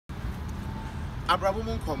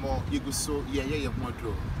Abrabum komo iguso ye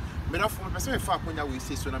modro. Mera for person fa akonya we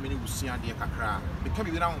say so na many usua de kakra. Beka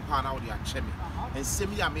bi na ho na wo de ache me.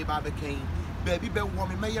 Ensem ya me ba bekan. Baby be wo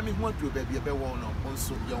me meye me ho adro baby be wo no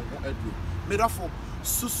onso ye ho adro. Mera for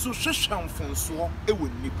susu hwehwam fonso e wo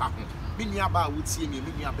nipa ho. Me nua ba wotie me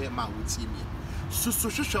nua ba ma wotie me. Susu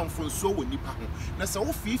hwehwam fonso wo nipa ho. Na se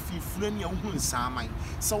wo fifi funu ne ho nsaman.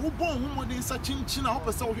 Se wo bon ho modin sa chinchin a wo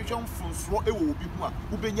pese wo hwehwam fonso e wo obi ho a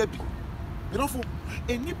wo benya bi. Therefore,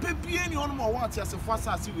 any pepian on my water as a fast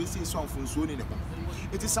as you say so from Sony.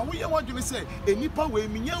 It is a way what you say, a nipper way,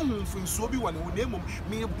 me young from Sobi one who name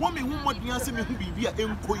me a woman who might answer me who be a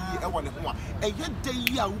encoy, a one. A yet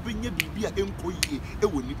day, I will be a baby, a encoy, a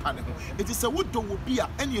winny panel. It is a wood don't will be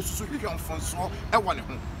any association from so, a one.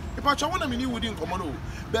 If I want to mean within common,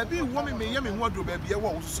 baby, woman may yam in wardrobe, baby, I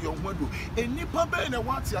want to see on wardrobe. A nipper bear a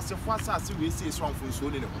water as a fast as you say so from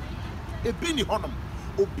Sony. A penny honor.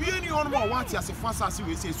 Obiani on my watch as a fast as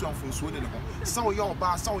we say so from Sweden. So your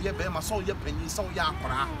bar, so your bema, so your penny, so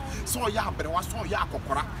yakora, so ya, but was so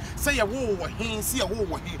yakora. Say a woo, he see a woo,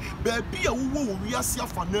 baby a woo, we are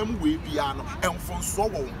self for them way piano and from so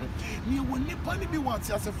on. You will nipper be watch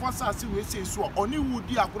as a fast as we say so, only would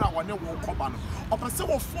diagra one walk up or pursue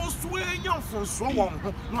a full swing young from so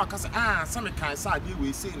on. No, because some kind side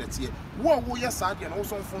we say that here. What will your side and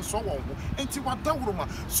also from so on? And to what Dawroma,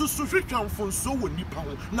 Susu from so nipper.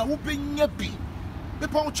 Na wo benya bi me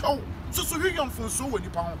pa wo chaw so hwehwam fonso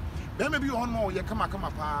woni pa ho be ma bi ho no ye kama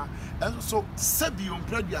pa so sabio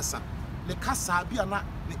mpraduasa ne kasa bia na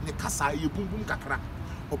ne kasa ye bumbum kakra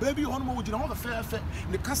o ba bi ho no wo gina ho fefe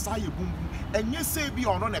ne kasa ye bumbum enye se bi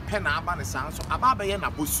ono ne pe na aba ne san so aba ba ye na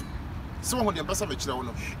bosu so ho de mbasa mekira wo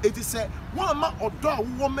no eti se wo ma odo a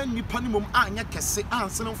wo ma nipa ni mom anya kese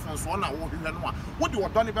anse no fonso na wo hwehwe no a wo de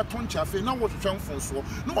odo ne beto ncha afi na wo hwehwe fonso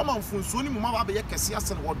no ma fonso ni mom aba ba ye kese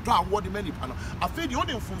ase no odo a wo de ma nipa no afi de wo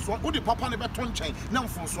de fonso wo de papa ne beto ncha na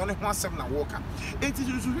fonso ne ho asem na wo ka eti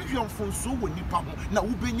so hwehwe fonso wo nipa ho na wo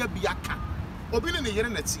benya bi aka obi ne yere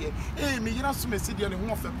na tie me yere so mesi de ne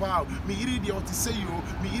ho ofe pa me yere de o ti say yo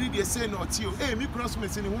me yere de say no ti o me kuro so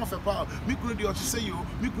mesi ne ho ofe pa me kuro de o ti say yo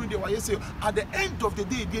me kuro de wa ye say at the end of the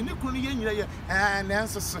day de ne kuro ne ye nyira ye na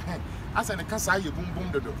enso so asa ne kasa ye bumbum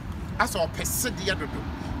dodo asa o pese de ye dodo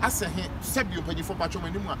asa he sabio pagifo pacho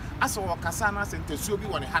manimu asa o kasa na sentesuo bi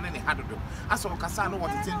woni hane ne hadodo asa o kasa na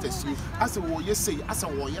wote sentesuo asa wo ye say asa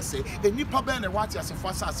wo ye say enipa be na wati asefo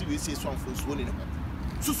asa ase we say so amfonsuo ne ne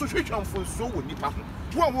Susu hwehwam fonso wo nipa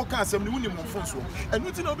ho wo ka asem ne wonim fonso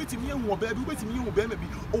enu ti na obetimi ehu oba bi obetimi ehu ba ma bi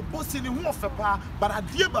obosi ne ho ofepa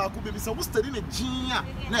baradie ba ko bebi se wo study na jin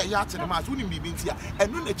na ya ate ne ma so wonim bibi ntia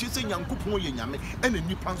enu na chi se nyankopon ye nyame ena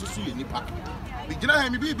nipa nso so ye nipa bi gina ha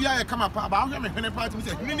mi bi ya kama pa ba ahwe me hwene pa ti mi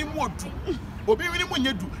se hwene ni mu odu obi hwene mu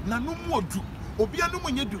nyedu na no mu odu obi anu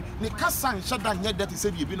munye du ne kasa nhada nye dete se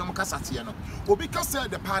bi no kasa tie no obi kasa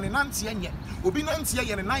de pa ne nante nye obi nante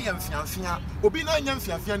ye ne na ye mfiamfia obi na nya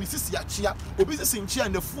mfiamfia ne sisi achia obi sisi nchia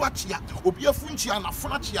na fu achia obi afu nchia na fu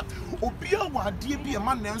achia obi awade bi e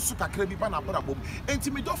ma na nso kakra bi ba na brabom enti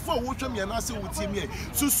me dofo wo hwam ye na se wutie mi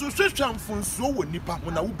susu hwehwam funsuo wo nipa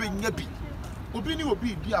ho na wo benya bi obi ni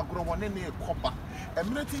obi di agoro wone ne ekoba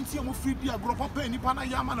emre tinti mo free di agoro papa nipa na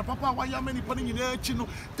yama na papa wa yama nipa ni nyina achi no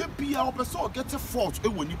te bia opeso get fault e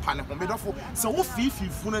wo nipa ne ho medofo se wo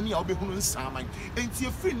fififu na ni a obehunu nsaman enti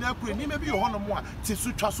e free na akure ni me bi ho no mo a te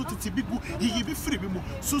su twa so tete bigu yiyi bi free bi mu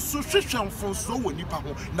susu hwehwam fonso wo nipa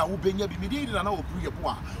ho na wo benya bi me na na wo pru ye bo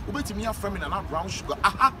a wo betimi aframe na na brown sugar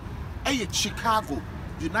aha eye Chicago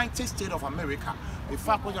United States of America. In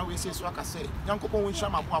fact, when we say so, I say, Yankopon will share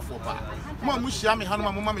my boy for pa. Mo share me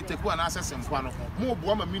hanuma mo mama teku na access mfano. Mo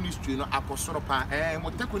boa ma ministry no akosoro pa.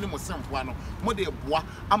 Mo teku ni mo semfano. Mo de boa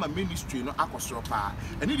ama ministry no akosoro pa.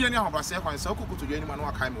 Eni de ni ahobrase kwan se okokoto dwani ma no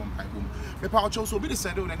akai mo mpai bom. Me pa ocho so bi de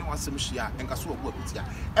sende na ni wasem hia enkaso obo apitia.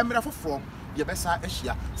 Emra foforo ye besa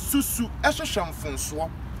ahia. Susu ehwehwam fonso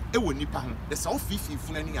e wo nipa ho. De sa ofifi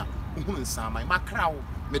funani a ohunu nsaman makrawo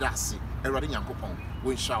medase. Erade Nyankopon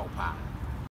wo nhyira wo pa.